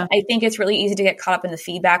 Yeah. I think it's really easy to get caught up in the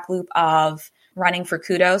feedback loop of running for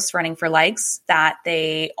kudos, running for likes, that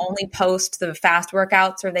they only post the fast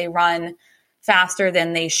workouts or they run faster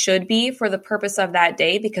than they should be for the purpose of that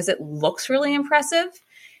day because it looks really impressive.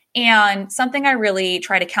 And something I really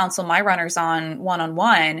try to counsel my runners on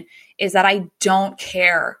one-on-one is that I don't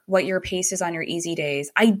care what your pace is on your easy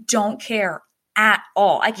days. I don't care at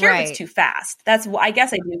all. I care if it's too fast. I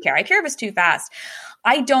guess I do care. I care if it's too fast.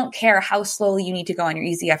 I don't care how slowly you need to go on your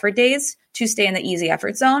easy effort days to stay in the easy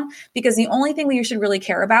effort zone, because the only thing that you should really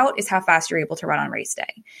care about is how fast you're able to run on race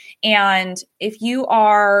day. And if you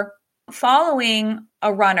are following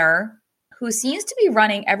a runner who seems to be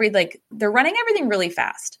running they're running everything really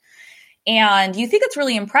fast, and you think it's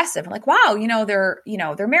really impressive. Like, wow,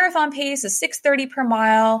 their marathon pace is 6:30 per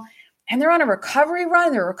mile and they're on a recovery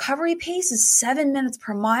run. Their recovery pace is 7 minutes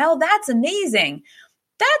per mile. That's amazing.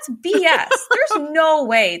 That's BS. There's no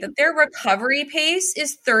way that their recovery pace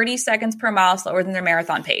is 30 seconds per mile slower than their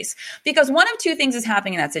marathon pace, because one of two things is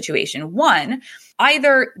happening in that situation. One,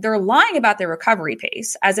 either they're lying about their recovery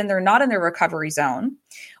pace, as in they're not in their recovery zone,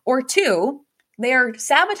 or two, they are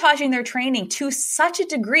sabotaging their training to such a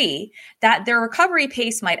degree that their recovery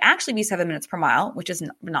pace might actually be 7 minutes per mile, which is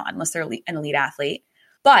not unless they're an elite athlete.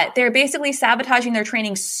 But they're basically sabotaging their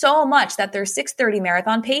training so much that their 6:30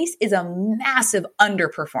 marathon pace is a massive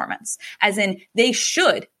underperformance, as in they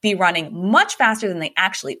should be running much faster than they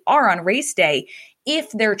actually are on race day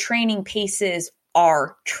if their training paces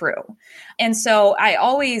are true. And so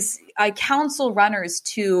I counsel runners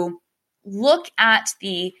to look at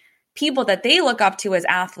the people that they look up to as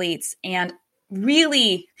athletes and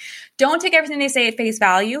really don't take everything they say at face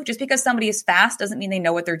value. Just because somebody is fast doesn't mean they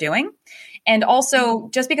know what they're doing. And also,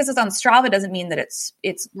 just because it's on Strava doesn't mean that it's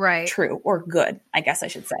right. True or good, I guess I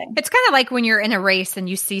should say. It's kind of like when you're in a race and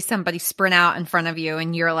you see somebody sprint out in front of you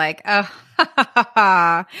and you're like,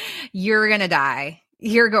 oh, you're going to die.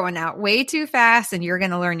 You're going out way too fast and you're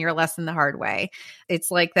going to learn your lesson the hard way. It's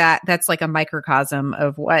like that. That's like a microcosm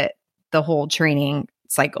of what the whole training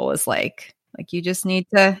cycle is like. Like, you just need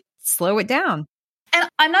to slow it down. And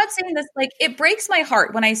I'm not saying this, it breaks my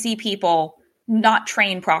heart when I see people not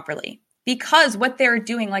train properly, because what they're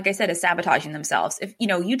doing, like I said, is sabotaging themselves. If,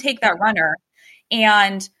 you take that runner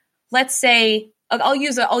and let's say I'll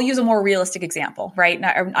use a more realistic example, right?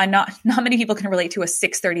 Not many people can relate to a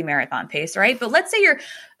 6:30 marathon pace, right? But let's say you're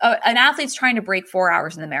an athlete's trying to break 4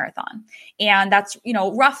 hours in the marathon, and that's,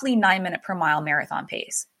 roughly 9 minute per mile marathon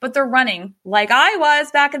pace. But they're running like I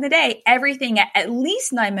was back in the day, everything at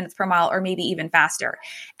least 9 minutes per mile, or maybe even faster.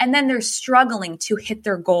 And then they're struggling to hit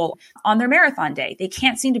their goal on their marathon day. They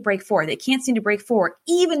can't seem to break 4. They can't seem to break 4,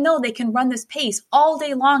 even though they can run this pace all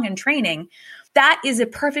day long in training. That is a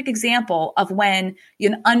perfect example of when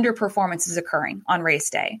an underperformance is occurring on race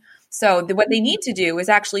day. So what they need to do is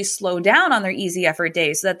actually slow down on their easy effort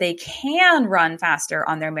days so that they can run faster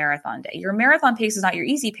on their marathon day. Your marathon pace is not your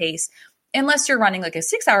easy pace unless you're running like a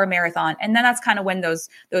 6-hour marathon. And then that's kind of when those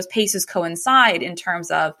paces coincide in terms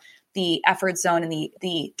of the effort zone and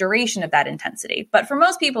the duration of that intensity. But for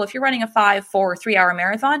most people, if you're running a 5, 4, 3-hour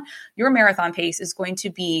marathon, your marathon pace is going to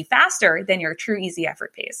be faster than your true easy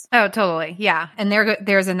effort pace. Oh, totally. Yeah. And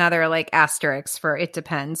there's another like asterisk for it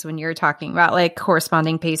depends when you're talking about like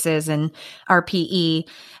corresponding paces and RPE.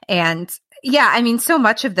 And yeah, I mean, so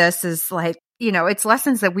much of this is like, it's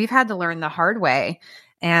lessons that we've had to learn the hard way.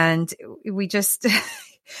 And we just...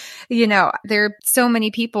 there are so many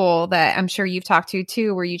people that I'm sure you've talked to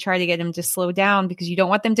too, where you try to get them to slow down because you don't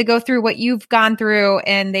want them to go through what you've gone through.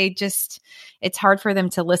 And it's hard for them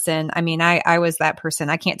to listen. I mean, I was that person.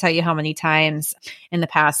 I can't tell you how many times in the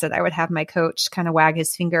past that I would have my coach kind of wag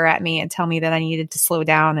his finger at me and tell me that I needed to slow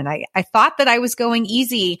down. And I thought that I was going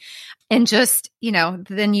easy, and just,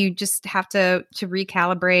 then you just have to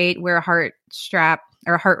recalibrate, wear a heart strap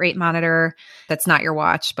or a heart rate monitor that's not your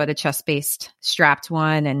watch, but a chest-based strapped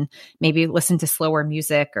one, and maybe listen to slower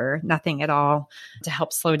music or nothing at all to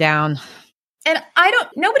help slow down. And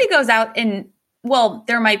nobody goes out and, well,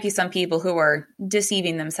 there might be some people who are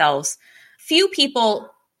deceiving themselves. Few people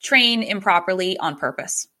train improperly on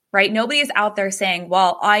purpose, right? Nobody is out there saying,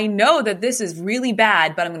 well, I know that this is really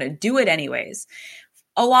bad, but I'm going to do it anyways.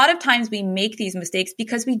 A lot of times we make these mistakes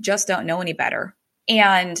because we just don't know any better.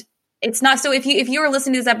 And it's not, so if you were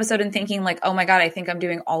listening to this episode and thinking like, oh my God, I think I'm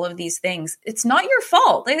doing all of these things, it's not your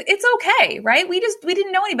fault. It's okay, right? We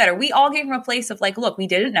didn't know any better. We all came from a place of like, look, we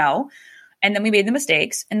didn't know. And then we made the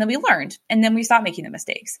mistakes, and then we learned, and then we stopped making the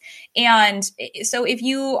mistakes. And so if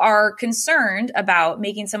you are concerned about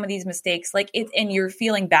making some of these mistakes, and you're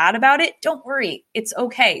feeling bad about it, don't worry. It's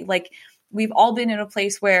okay. Like, we've all been in a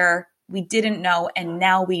place where we didn't know, and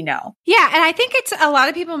now we know. Yeah. And I think it's a lot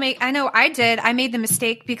of people I know I made the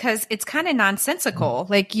mistake because it's kind of nonsensical.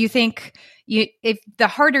 Like, you think if the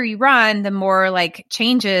harder you run, the more like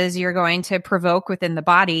changes you're going to provoke within the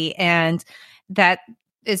body. And that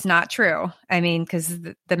is not true. I mean, because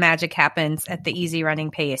the magic happens at the easy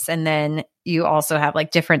running pace. And then you also have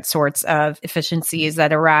like different sorts of efficiencies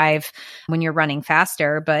that arrive when you're running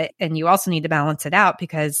faster. And you also need to balance it out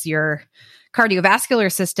because your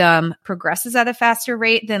cardiovascular system progresses at a faster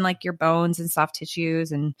rate than like your bones and soft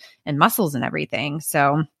tissues and muscles and everything.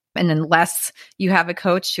 So, and unless you have a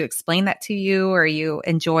coach to explain that to you, or you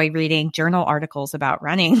enjoy reading journal articles about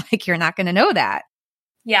running, like, you're not going to know that.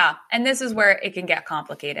 Yeah. And this is where it can get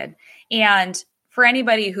complicated. And for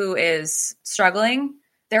anybody who is struggling,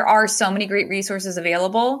 there are so many great resources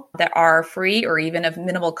available that are free or even of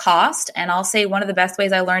minimal cost. And I'll say one of the best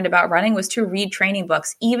ways I learned about running was to read training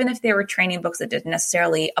books, even if they were training books that didn't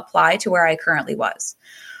necessarily apply to where I currently was.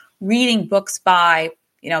 Reading books by,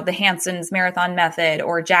 the Hanson's Marathon Method,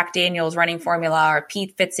 or Jack Daniel's Running Formula, or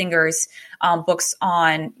Pete Fitzinger's books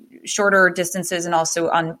on shorter distances and also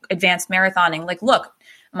on advanced marathoning. Like, look,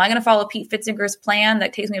 am I going to follow Pete Fitzinger's plan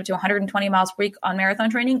that takes me up to 120 miles per week on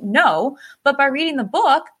marathon training? No. But by reading the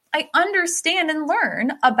book, I understand and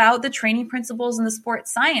learn about the training principles and the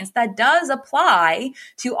sports science that does apply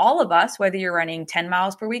to all of us, whether you're running 10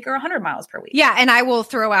 miles per week or 100 miles per week. Yeah. And I will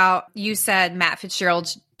throw out, you said Matt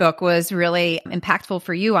Fitzgerald's book was really impactful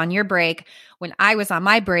for you on your break. When I was on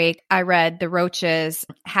my break, I read the Roach's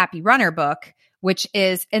Happy Runner book, which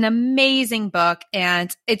is an amazing book.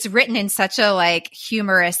 And it's written in such a like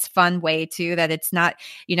humorous, fun way too, that it's not,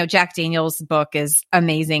 Jack Daniel's book is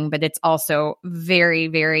amazing, but it's also very,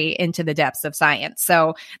 very into the depths of science.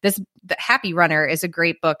 So the Happy Runner is a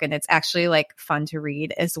great book, and it's actually like fun to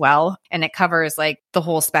read as well. And it covers like the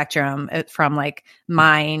whole spectrum from like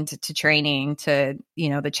mind to training to,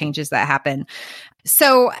 the changes that happen.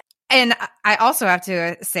 So, and I also have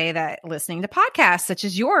to say that listening to podcasts such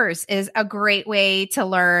as yours is a great way to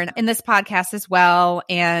learn in this podcast as well.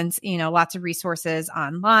 And, lots of resources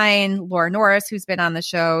online. Laura Norris, who's been on the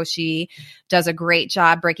show, she does a great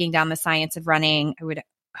job breaking down the science of running. I would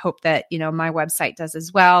hope that, my website does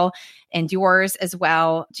as well, and yours as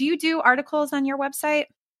well. Do you do articles on your website?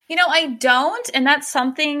 I don't. And that's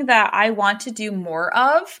something that I want to do more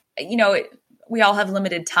of. We all have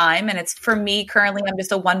limited time, and it's, for me currently, I'm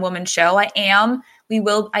just a one-woman show. I am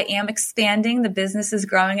expanding. The business is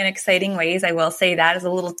growing in exciting ways. I will say that as a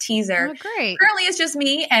little teaser. Oh, great. Currently it's just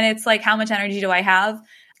me, and it's like, how much energy do I have?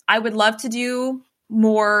 I would love to do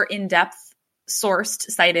more in-depth sourced,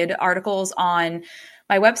 cited articles on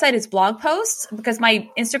my website. Is blog posts, because my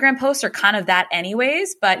Instagram posts are kind of that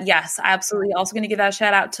anyways. But yes, absolutely. Also going to give that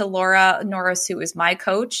shout out to Laura Norris, who is my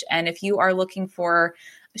coach. And if you are looking for,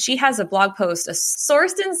 she has a blog post, a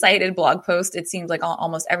sourced and cited blog post. It seems like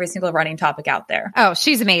almost every single running topic out there. Oh,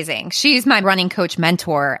 she's amazing. She's my running coach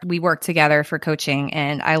mentor. We work together for coaching,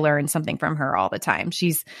 and I learn something from her all the time.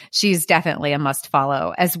 She's definitely a must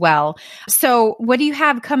follow as well. So what do you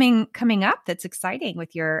have coming up that's exciting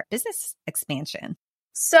with your business expansion?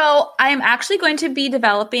 So I'm actually going to be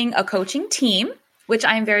developing a coaching team, which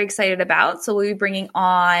I'm very excited about. So we'll be bringing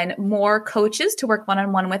on more coaches to work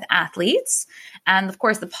one-on-one with athletes. And of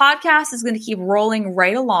course, the podcast is going to keep rolling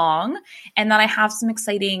right along. And then I have some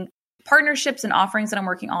exciting partnerships and offerings that I'm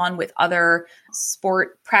working on with other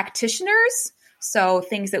sport practitioners. So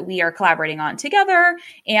things that we are collaborating on together.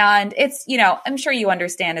 And it's, I'm sure you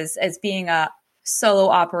understand as being a solo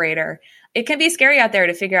operator, it can be scary out there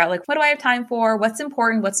to figure out, like, what do I have time for? What's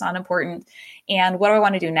important? What's not important? And what do I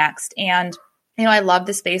want to do next? And I love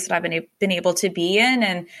the space that I've been able to be in.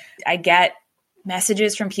 And I get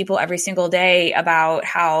messages from people every single day about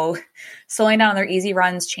how slowing down their easy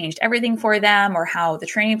runs changed everything for them, or how the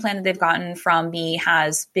training plan that they've gotten from me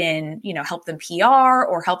has been, helped them PR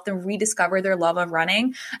or helped them rediscover their love of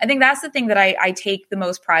running. I think that's the thing that I take the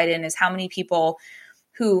most pride in, is how many people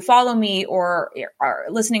who follow me or are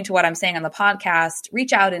listening to what I'm saying on the podcast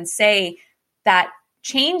reach out and say that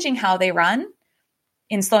changing how they run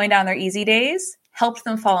in slowing down their easy days helped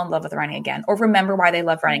them fall in love with running again, or remember why they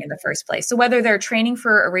love running in the first place. So whether they're training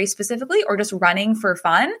for a race specifically or just running for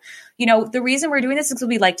fun, the reason we're doing this is because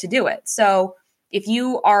we like to do it. So if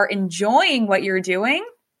you are enjoying what you're doing,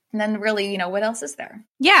 then really, what else is there?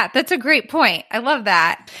 Yeah, that's a great point. I love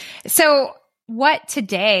that. So what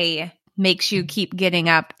today makes you keep getting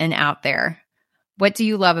up and out there? What do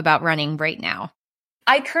you love about running right now?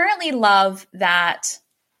 I currently love that.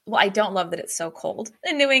 Well, I don't love that it's so cold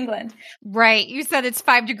in New England. Right. You said it's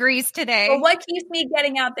 5 degrees today. But what keeps me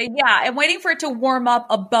getting out there? Yeah, I'm waiting for it to warm up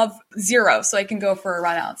above 0 so I can go for a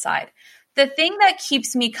run outside. The thing that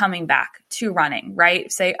keeps me coming back to running,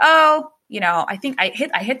 right? Say, I think I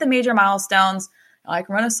hit the major milestones. I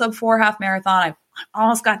can run a sub 4 half marathon. I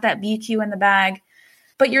almost got that BQ in the bag.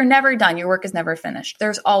 But you're never done. Your work is never finished.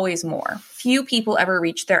 There's always more. Few people ever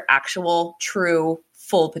reach their actual, true,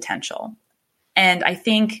 full potential. And I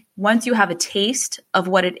think once you have a taste of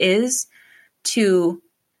what it is to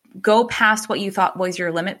go past what you thought was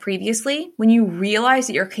your limit previously, when you realize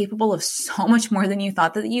that you're capable of so much more than you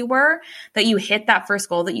thought that you were, that you hit that first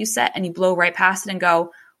goal that you set and you blow right past it and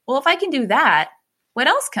go, well, if I can do that, what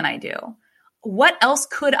else can I do? What else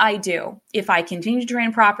could I do if I continue to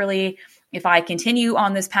train properly, if I continue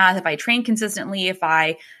on this path, if I train consistently, if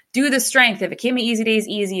I do the strength, if it keep my easy days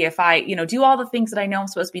easy, if I, do all the things that I know I'm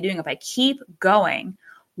supposed to be doing, if I keep going,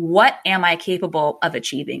 what am I capable of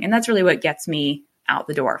achieving? And that's really what gets me out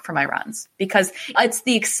the door for my runs, because it's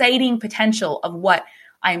the exciting potential of what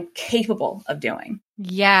I'm capable of doing.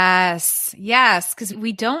 Yes. Because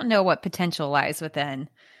we don't know what potential lies within.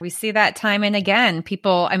 We see that time and again.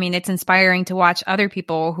 People, it's inspiring to watch other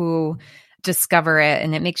people who discover it,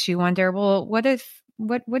 and it makes you wonder, well, what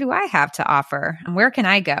do I have to offer, and where can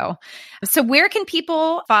I go? So where can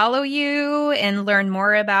people follow you and learn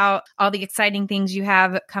more about all the exciting things you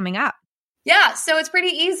have coming up? Yeah, so it's pretty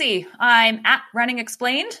easy. I'm at Running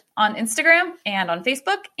Explained on Instagram and on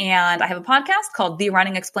Facebook, and I have a podcast called The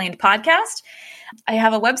Running Explained Podcast. I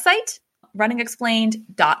have a website,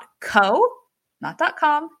 runningexplained.co, not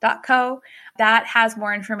 .com, .co. That has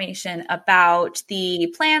more information about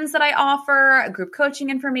the plans that I offer, group coaching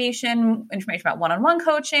information about one-on-one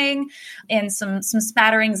coaching, and some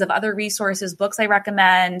smatterings of other resources, books I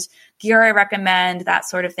recommend, gear I recommend, that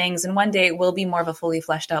sort of things. And one day it will be more of a fully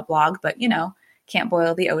fleshed out blog, but can't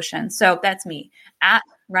boil the ocean. So that's me, at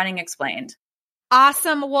Running Explained.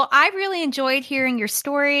 Awesome. Well, I really enjoyed hearing your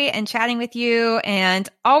story and chatting with you, and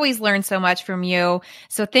always learn so much from you.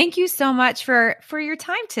 So thank you so much for your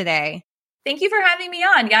time today. Thank you for having me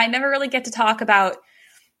on. Yeah, I never really get to talk about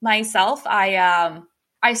myself. I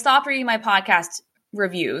stopped reading my podcast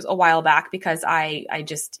reviews a while back because I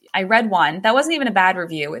read one that wasn't even a bad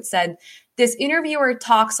review. It said, this interviewer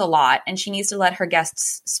talks a lot and she needs to let her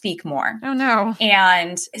guests speak more. Oh no.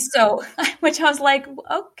 And so, which I was like,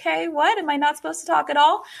 okay, what? Am I not supposed to talk at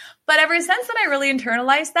all? But ever since then, I really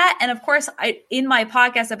internalized that. And of course, in my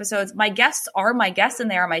podcast episodes, my guests are my guests and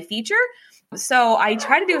they are my feature. So I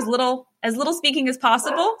try to do as little speaking as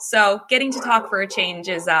possible. So getting to talk for a change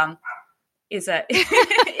is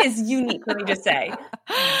unique, let me just say.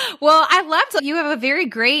 Well, I loved you have a very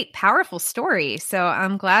great, powerful story. So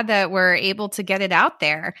I'm glad that we're able to get it out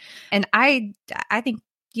there. And I think,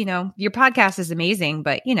 your podcast is amazing,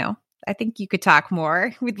 but I think you could talk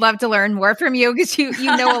more. We'd love to learn more from you because you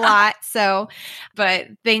know a lot. So, but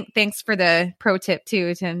thanks for the pro tip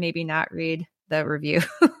too, to maybe not read the reviews.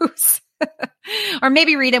 Or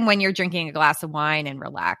maybe read them when you're drinking a glass of wine and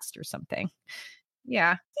relaxed or something.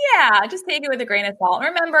 Yeah. Yeah. Just take it with a grain of salt.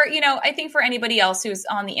 Remember, I think for anybody else who's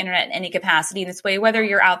on the internet in any capacity in this way, whether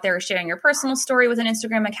you're out there sharing your personal story with an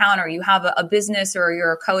Instagram account or you have a business or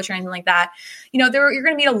you're a coach or anything like that, you're going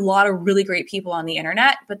to meet a lot of really great people on the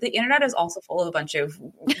internet, but the internet is also full of a bunch of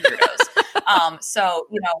weirdos. So,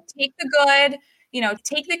 take the good,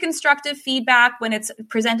 take the constructive feedback when it's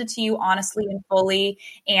presented to you honestly and fully,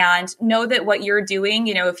 and know that what you're doing,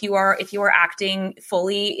 if you are acting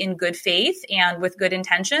fully in good faith and with good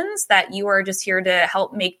intentions, that you are just here to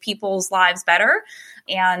help make people's lives better.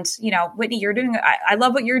 And, Whitney, I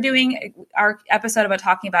love what you're doing. Our episode about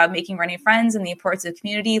talking about making running friends and the importance of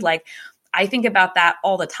community. Like, I think about that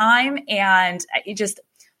all the time, and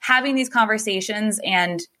having these conversations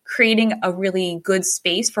and creating a really good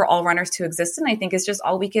space for all runners to exist in, I think is just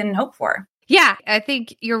all we can hope for. Yeah, I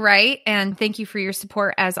think you're right. And thank you for your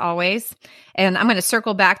support as always. And I'm going to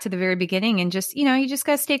circle back to the very beginning and just, you just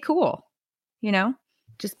got to stay cool,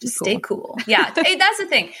 just stay cool. Yeah. Hey, that's the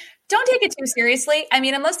thing. Don't take it too seriously. I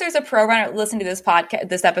mean, unless there's a pro runner listening to this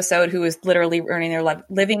episode who is literally earning their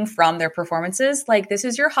living from their performances, like this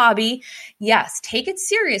is your hobby. Yes, take it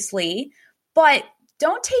seriously, but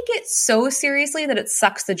don't take it so seriously that it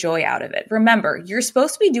sucks the joy out of it. Remember, you're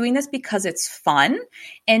supposed to be doing this because it's fun.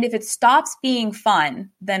 And if it stops being fun,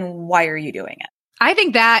 then why are you doing it? I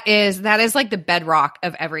think that is like the bedrock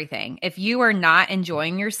of everything. If you are not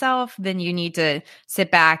enjoying yourself, then you need to sit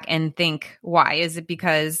back and think, why? Is it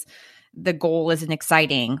because the goal isn't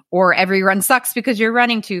exciting, or every run sucks because you're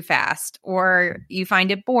running too fast, or you find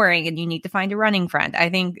it boring and you need to find a running friend? I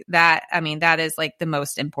think that is like the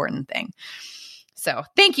most important thing. So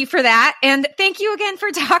thank you for that. And thank you again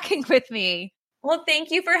for talking with me. Well,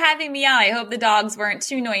 thank you for having me on. I hope the dogs weren't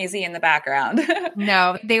too noisy in the background.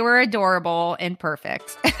 No, they were adorable and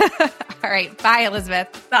perfect. All right. Bye,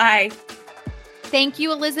 Elisabeth. Bye. Thank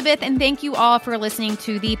you, Elisabeth. And thank you all for listening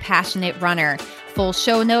to The Passionate Runner. Full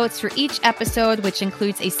show notes for each episode, which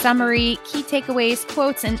includes a summary, key takeaways,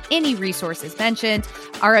 quotes, and any resources mentioned,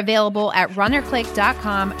 are available at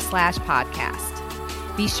runnerclick.com/podcast.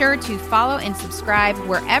 Be sure to follow and subscribe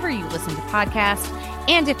wherever you listen to podcasts.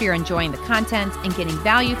 And if you're enjoying the content and getting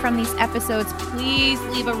value from these episodes, please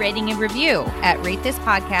leave a rating and review at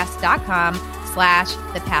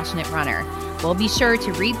ratethispodcast.com/thepassionaterunner. We'll be sure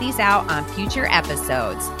to read these out on future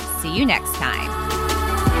episodes. See you next time.